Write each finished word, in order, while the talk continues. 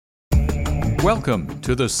Welcome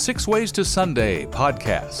to the Six Ways to Sunday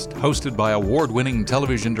podcast, hosted by award-winning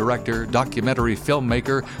television director, documentary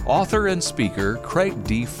filmmaker, author, and speaker Craig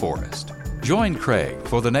D. Forrest. Join Craig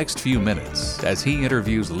for the next few minutes as he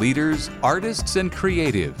interviews leaders, artists, and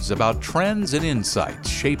creatives about trends and insights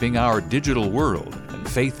shaping our digital world and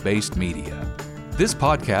faith-based media. This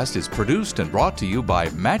podcast is produced and brought to you by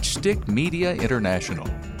Matchstick Media International.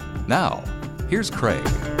 Now, here's Craig.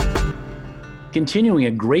 Continuing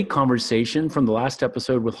a great conversation from the last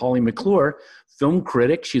episode with Holly McClure, film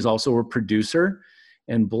critic. She's also a producer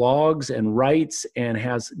and blogs and writes and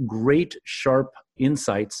has great, sharp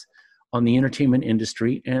insights on the entertainment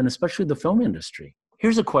industry and especially the film industry.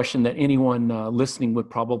 Here's a question that anyone listening would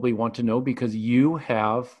probably want to know, because you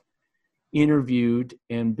have interviewed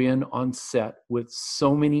and been on set with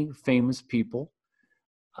so many famous people.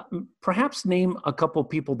 Perhaps name a couple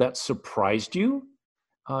people that surprised you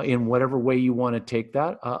in whatever way you want to take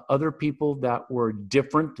that, other people that were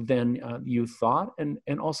different than you thought, and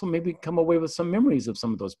also maybe come away with some memories of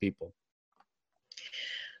some of those people.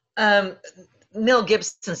 Mel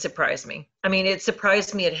Gibson surprised me. I mean, it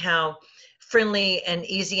surprised me at how friendly and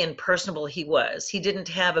easy and personable he was. He didn't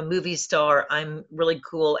have a movie star, I'm really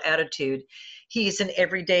cool attitude. He's an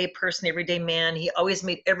everyday person, everyday man. He always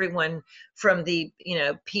made everyone from the,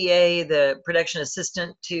 PA, the production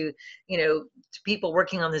assistant to people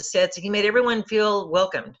working on the sets. He made everyone feel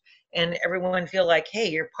welcomed and everyone feel like, hey,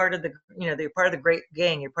 you're part of the, you're part of the great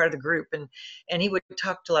gang, you're part of the group. And he would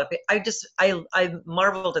talk to a lot of people. I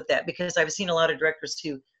marveled at that, because I've seen a lot of directors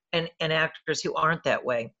and actors who aren't that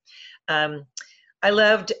way. I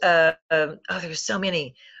loved, there's so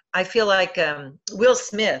many. I feel like Will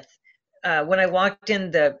Smith. When I walked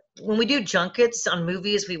in when we do junkets on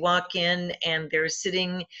movies, we walk in and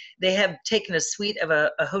they have taken a suite of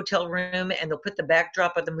a hotel room and they'll put the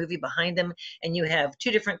backdrop of the movie behind them, and you have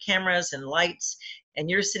two different cameras and lights, and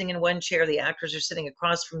you're sitting in one chair, the actors are sitting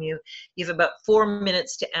across from you. You have about 4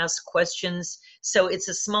 minutes to ask questions. So it's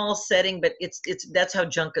a small setting, but that's how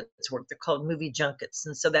junkets work. They're called movie junkets.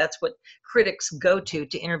 And so that's what critics go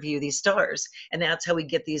to interview these stars. And that's how we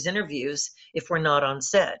get these interviews if we're not on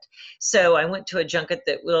set. So I went to a junket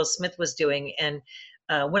that Will Smith was doing. And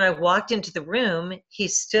when I walked into the room, he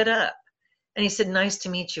stood up and he said, "Nice to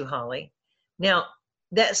meet you, Holly." Now,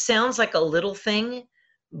 that sounds like a little thing,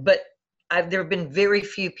 but there have been very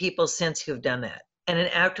few people since who have done that. And an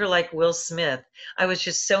actor like Will Smith, I was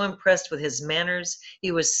just so impressed with his manners.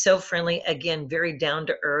 He was so friendly, again, very down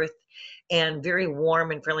to earth and very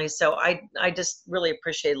warm and friendly. So I just really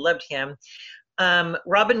loved him.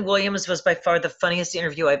 Robin Williams was by far the funniest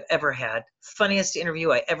interview I've ever had. Funniest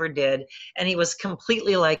interview I ever did. And he was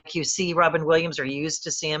completely like you see Robin Williams, or you used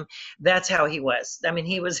to see him. That's how he was. I mean,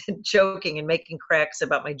 he was joking and making cracks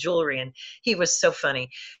about my jewelry, and he was so funny.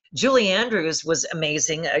 Julie Andrews was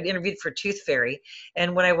amazing. I interviewed for Tooth Fairy,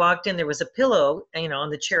 and when I walked in, there was a pillow, on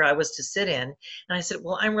the chair I was to sit in. And I said,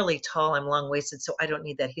 "Well, I'm really tall, I'm long-waisted, so I don't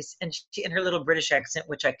need that." And she, in her little British accent,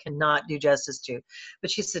 which I cannot do justice to,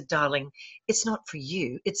 but she said, "Darling, it's not for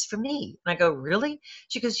you, it's for me." And I go, "Really?"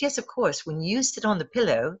 She goes, "Yes, of course. When you sit on the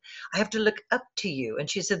pillow, I have to look up to you." And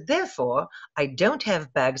she said, "Therefore, I don't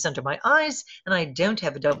have bags under my eyes, and I don't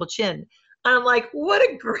have a double chin." I'm like, what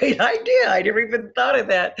a great idea. I never even thought of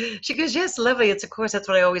that. She goes, "Yes, lovely. Of course, that's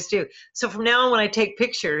what I always do." So from now on, when I take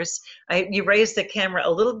pictures, you raise the camera a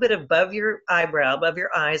little bit above your eyebrow, above your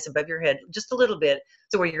eyes, above your head, just a little bit.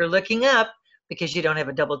 So where you're looking up, because you don't have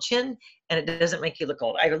a double chin and it doesn't make you look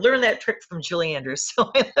old. I learned that trick from Julie Andrews. So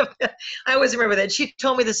I love that. I always remember that. She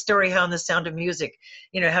told me the story how in The Sound of Music,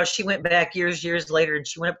 how she went back years later and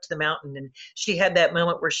she went up to the mountain and she had that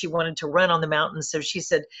moment where she wanted to run on the mountain. So she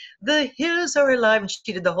said, "The hills are alive." And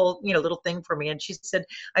she did the whole, little thing for me. And she said,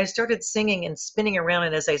 I started singing and spinning around.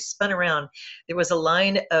 And as I spun around, there was a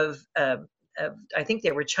line of I think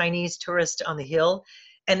they were Chinese tourists on the hill,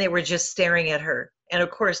 and they were just staring at her. And of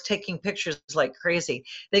course, taking pictures like crazy.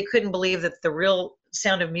 They couldn't believe that the real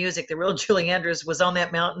Sound of Music, the real Julie Andrews, was on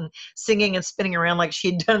that mountain singing and spinning around like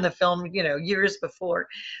she'd done in the film, years before.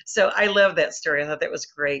 So I love that story. I thought that was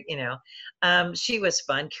great. She was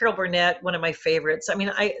fun. Carol Burnett, one of my favorites. I mean,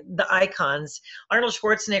 the icons. Arnold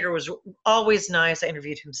Schwarzenegger was always nice. I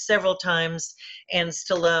interviewed him several times. And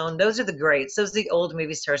Stallone. Those are the greats. Those are the old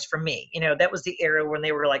movie stars for me. That was the era when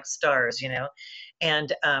they were like stars.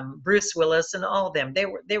 And Bruce Willis and all of them.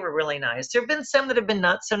 They were really nice. There have been some that have been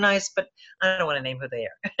not so nice, but I don't want to name who they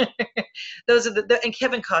are. Those are and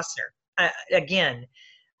Kevin Costner. Again,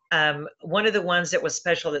 one of the ones that was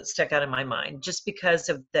special that stuck out in my mind, just because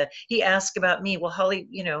of he asked about me. Well, Holly,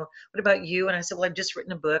 what about you? And I said, well, I've just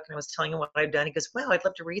written a book, and I was telling him what I've done. He goes, well, I'd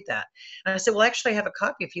love to read that. And I said, well, actually, I have a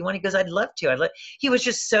copy if you want. He goes, I'd love to. He was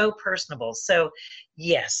just so personable. So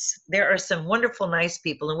yes, there are some wonderful, nice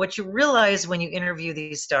people. And what you realize when you interview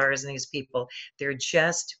these stars and these people, they're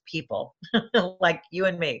just people like you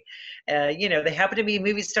and me. They happen to be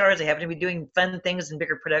movie stars. They happen to be doing fun things in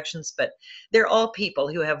bigger productions, but they're all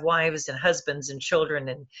people who have wives and husbands and children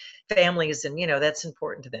and families. And, that's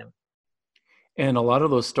important to them. And a lot of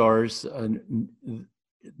those stars,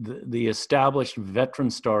 the established veteran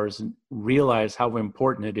stars, realize how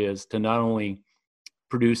important it is to not only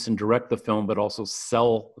produce and direct the film, but also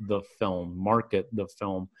sell the film, market the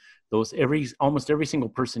film. Almost every single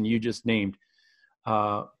person you just named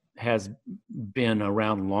has been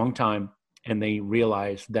around a long time, and they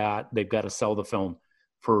realize that they've got to sell the film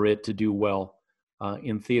for it to do well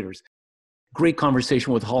in theaters. Great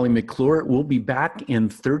conversation with Holly McClure. We'll be back in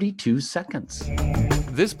 32 seconds.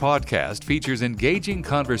 This podcast features engaging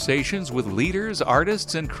conversations with leaders,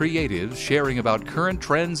 artists, and creatives sharing about current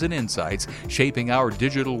trends and insights shaping our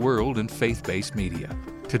digital world and faith-based media.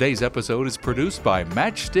 Today's episode is produced by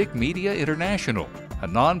Matchstick Media International, a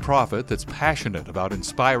nonprofit that's passionate about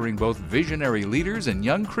inspiring both visionary leaders and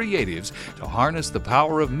young creatives to harness the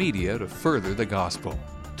power of media to further the gospel.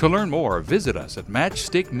 To learn more, visit us at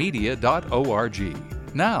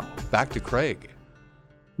matchstickmedia.org. Now, back to Craig.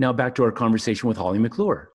 Now back to our conversation with Holly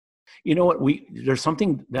McClure. You know what? There's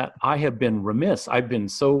something that I have been remiss. I've been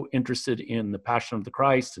so interested in the Passion of the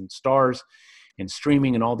Christ and stars and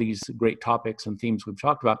streaming and all these great topics and themes we've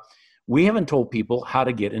talked about. We haven't told people how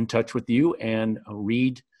to get in touch with you and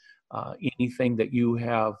read anything that you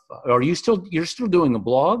have. You're still doing a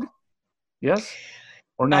blog? Yes?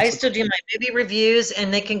 Or not? I still do my movie reviews,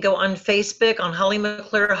 and they can go on Facebook on Holly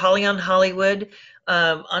McClure, Holly on Hollywood.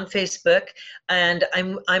 On Facebook, and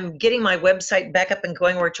I'm getting my website back up and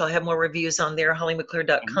going, which I'll have more reviews on there,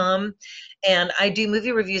 hollymcclure.com. And I do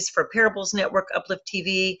movie reviews for Parables Network, Uplift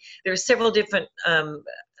TV. There's several different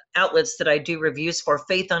outlets that I do reviews for,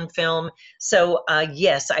 Faith on Film. So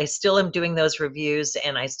yes, I still am doing those reviews,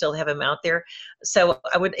 and I still have them out there. So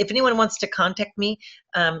if anyone wants to contact me,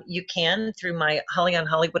 you can through my Holly on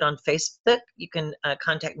Hollywood on Facebook. You can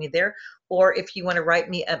contact me there. Or if you want to write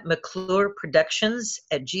me at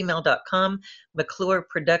McClureProductions@gmail.com,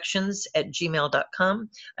 McClureProductions@gmail.com.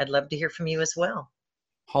 I'd love to hear from you as well.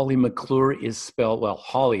 Holly McClure is spelled, well,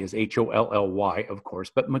 Holly is Holly, of course,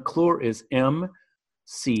 but McClure is MCCLURE,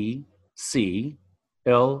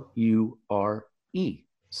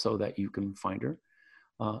 so that you can find her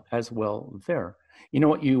as well there. You know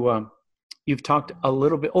what, you've talked a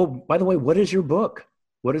little bit. Oh, by the way, what is your book?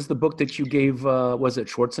 What is the book that you gave? Was it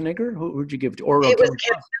Schwarzenegger? Who did you give it to? Or it was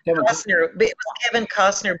Kevin Costner. It was Kevin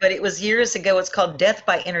Costner, but it was years ago. It's called Death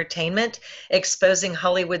by Entertainment: Exposing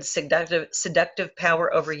Hollywood's Seductive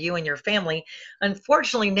Power Over You and Your Family.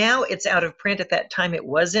 Unfortunately, now it's out of print. At that time, it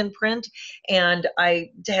was in print, and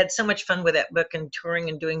I had so much fun with that book and touring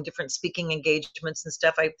and doing different speaking engagements and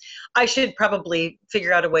stuff. I should probably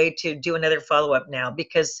figure out a way to do another follow-up now,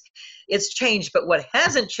 because it's changed. But what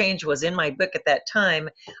hasn't changed was in my book at that time,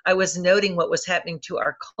 I was noting what was happening to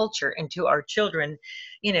our culture and to our children,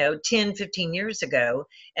 10, 15 years ago,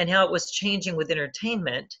 and how it was changing with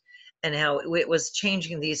entertainment, and how it was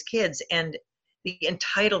changing these kids, and the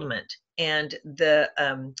entitlement and the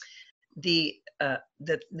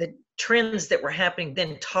trends that were happening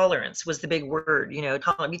then. Tolerance was the big word,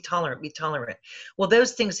 be tolerant. Well,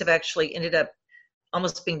 those things have actually ended up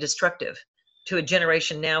almost being destructive to a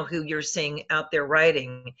generation now who you're seeing out there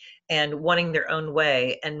writing and wanting their own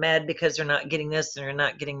way and mad because they're not getting this and they're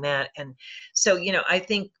not getting that. And so, I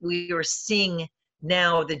think we are seeing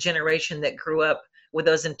now the generation that grew up with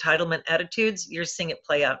those entitlement attitudes, you're seeing it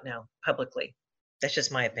play out now publicly. That's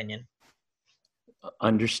just my opinion.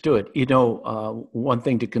 Understood. One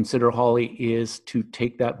thing to consider, Holly, is to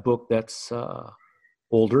take that book that's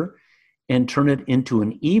older and turn it into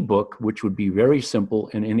an ebook, which would be very simple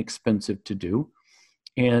and inexpensive to do,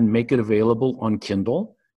 and make it available on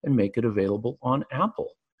Kindle and make it available on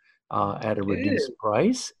Apple at a reduced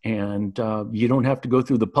price. And you don't have to go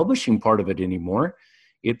through the publishing part of it anymore.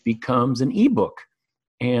 It becomes an ebook.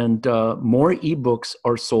 And more ebooks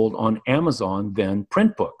are sold on Amazon than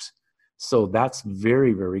print books. So that's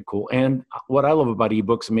very, very cool. And what I love about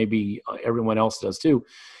ebooks, and maybe everyone else does too,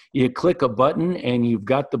 you click a button and you've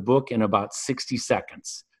got the book in about 60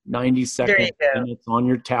 seconds, 90 seconds, and it's on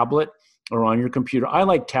your tablet or on your computer. I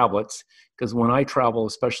like tablets because when I travel,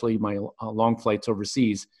 especially my long flights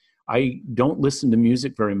overseas, I don't listen to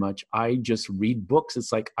music very much. I just read books.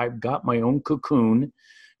 It's like I've got my own cocoon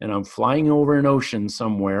and I'm flying over an ocean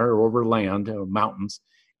somewhere or over land, mountains,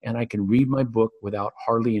 and I can read my book without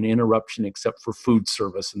hardly an interruption except for food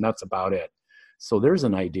service, and that's about it. So there's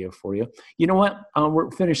an idea for you. You know what? We're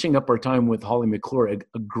finishing up our time with Holly McClure.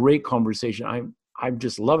 A great conversation. I'm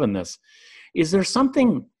just loving this. Is there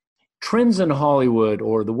something, trends in Hollywood,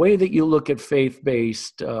 or the way that you look at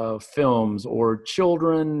faith-based films, or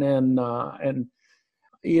children, and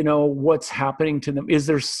you know what's happening to them? Is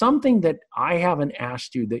there something that I haven't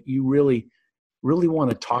asked you that you really want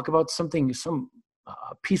to talk about? Something, some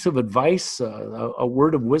piece of advice, a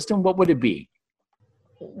word of wisdom? What would it be?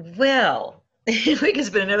 Well, we can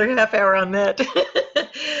spend another half hour on that.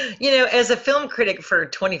 As a film critic for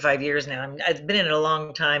 25 years now, I've been in it a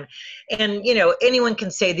long time. And, anyone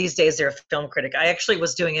can say these days they're a film critic. I actually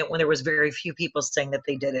was doing it when there was very few people saying that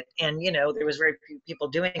they did it. And, there was very few people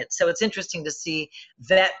doing it. So it's interesting to see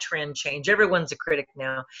that trend change. Everyone's a critic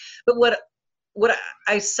now. But what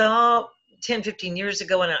I saw 10, 15 years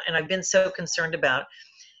ago, and I've been so concerned about,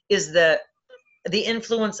 is the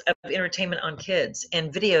influence of entertainment on kids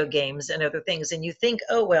and video games and other things. And you think,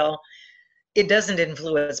 oh, well, it doesn't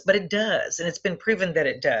influence, but it does. And it's been proven that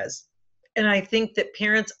it does. And I think that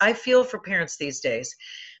I feel for parents these days,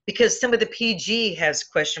 because some of the PG has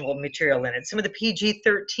questionable material in it. Some of the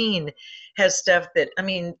PG-13 has stuff that,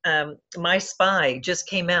 My Spy just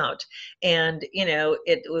came out, and,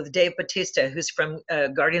 it with Dave Bautista, who's from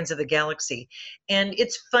Guardians of the Galaxy. And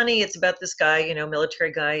it's funny. It's about this guy,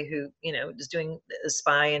 military guy who, is doing a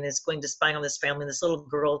spy and is going to spy on this family. And this little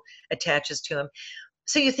girl attaches to him.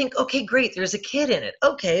 So you think, okay, great, there's a kid in it.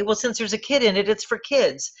 Okay, well, since there's a kid in it, it's for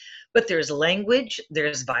kids. But there's language,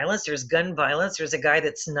 there's violence, there's gun violence, there's a guy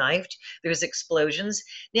that's knifed, there's explosions.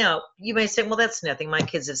 Now, you may say, well, that's nothing. My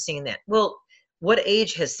kids have seen that. Well, what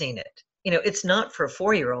age has seen it? It's not for a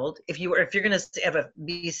 4-year-old. If you're going to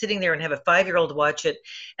be sitting there and have a 5-year-old watch it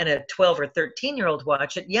and a 12 or 13-year-old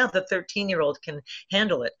watch it, yeah, the 13-year-old can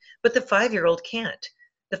handle it, but the 5-year-old can't.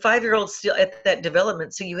 The 5-year-old's still at that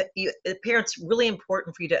development. So the parents, really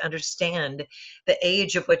important for you to understand the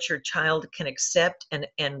age of what your child can accept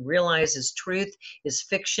and realize is truth, is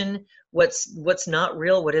fiction, what's not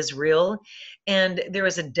real, what is real. And there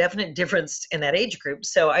is a definite difference in that age group.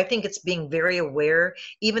 So I think it's being very aware,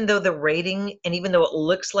 even though the rating, and even though it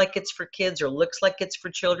looks like it's for kids or looks like it's for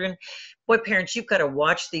children, boy, parents, you've got to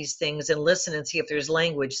watch these things and listen and see if there's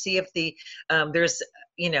language, see if there's,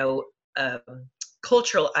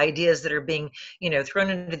 cultural ideas that are being,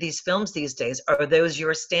 thrown into these films these days. Are those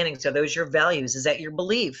your standings? Are those your values? Is that your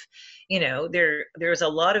belief? There's a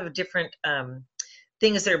lot of different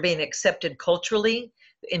things that are being accepted culturally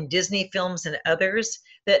in Disney films and others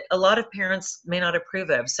that a lot of parents may not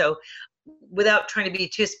approve of. So without trying to be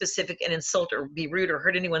too specific and insult or be rude or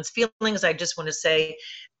hurt anyone's feelings, I just want to say,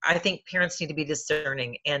 I think parents need to be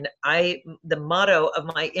discerning. And the motto of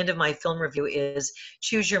my end of my film review is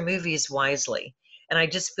choose your movies wisely. And I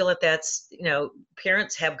just feel that that's,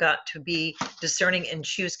 parents have got to be discerning and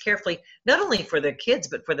choose carefully, not only for their kids,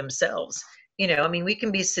 but for themselves. We can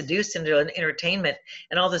be seduced into an entertainment,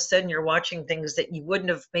 and all of a sudden you're watching things that you wouldn't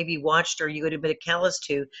have maybe watched or you would have been callous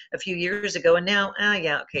to a few years ago. And now,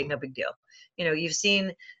 yeah, okay, no big deal. You've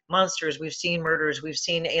seen monsters, we've seen murders, we've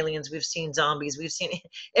seen aliens, we've seen zombies, we've seen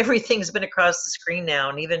everything's been across the screen now,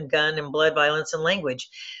 and even gun and blood violence and language.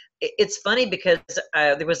 It's funny because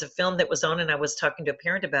there was a film that was on, and I was talking to a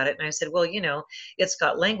parent about it, and I said, well, it's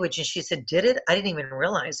got language. And she said, did it? I didn't even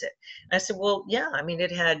realize it. And I said, well, yeah,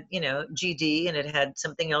 it had, GD, and it had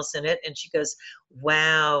something else in it. And she goes,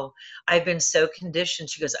 wow, I've been so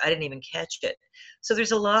conditioned. She goes, I didn't even catch it. So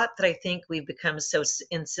there's a lot that I think we've become so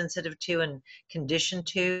insensitive to and conditioned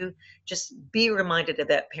to. Just be reminded of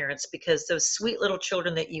that, parents, because those sweet little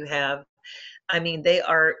children that you have, they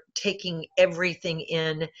are taking everything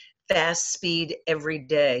in fast speed every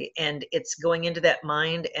day, and it's going into that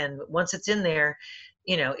mind. And once it's in there,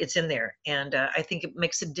 it's in there. And I think it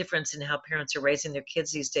makes a difference in how parents are raising their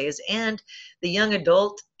kids these days. And the young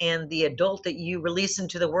adult and the adult that you release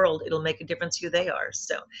into the world, it'll make a difference who they are.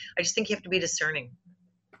 So I just think you have to be discerning.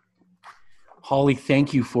 Holly,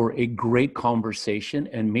 thank you for a great conversation,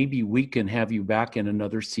 and maybe we can have you back in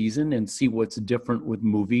another season and see what's different with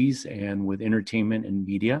movies and with entertainment and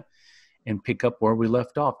media, and pick up where we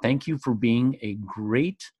left off. Thank you for being a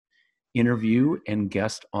great interview and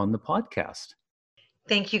guest on the podcast.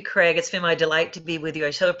 Thank you, Craig. It's been my delight to be with you.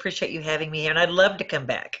 I so appreciate you having me here, and I'd love to come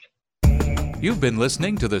back. You've been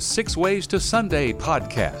listening to the 6 Ways to Sunday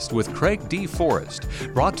podcast with Craig D. Forrest,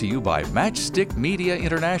 brought to you by Matchstick Media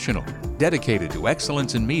International, dedicated to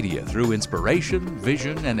excellence in media through inspiration,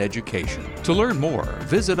 vision, and education. To learn more,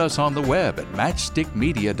 visit us on the web at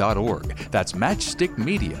matchstickmedia.org. That's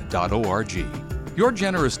matchstickmedia.org. Your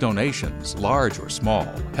generous donations, large or small,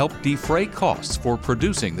 help defray costs for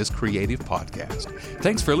producing this creative podcast.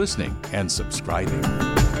 Thanks for listening and subscribing.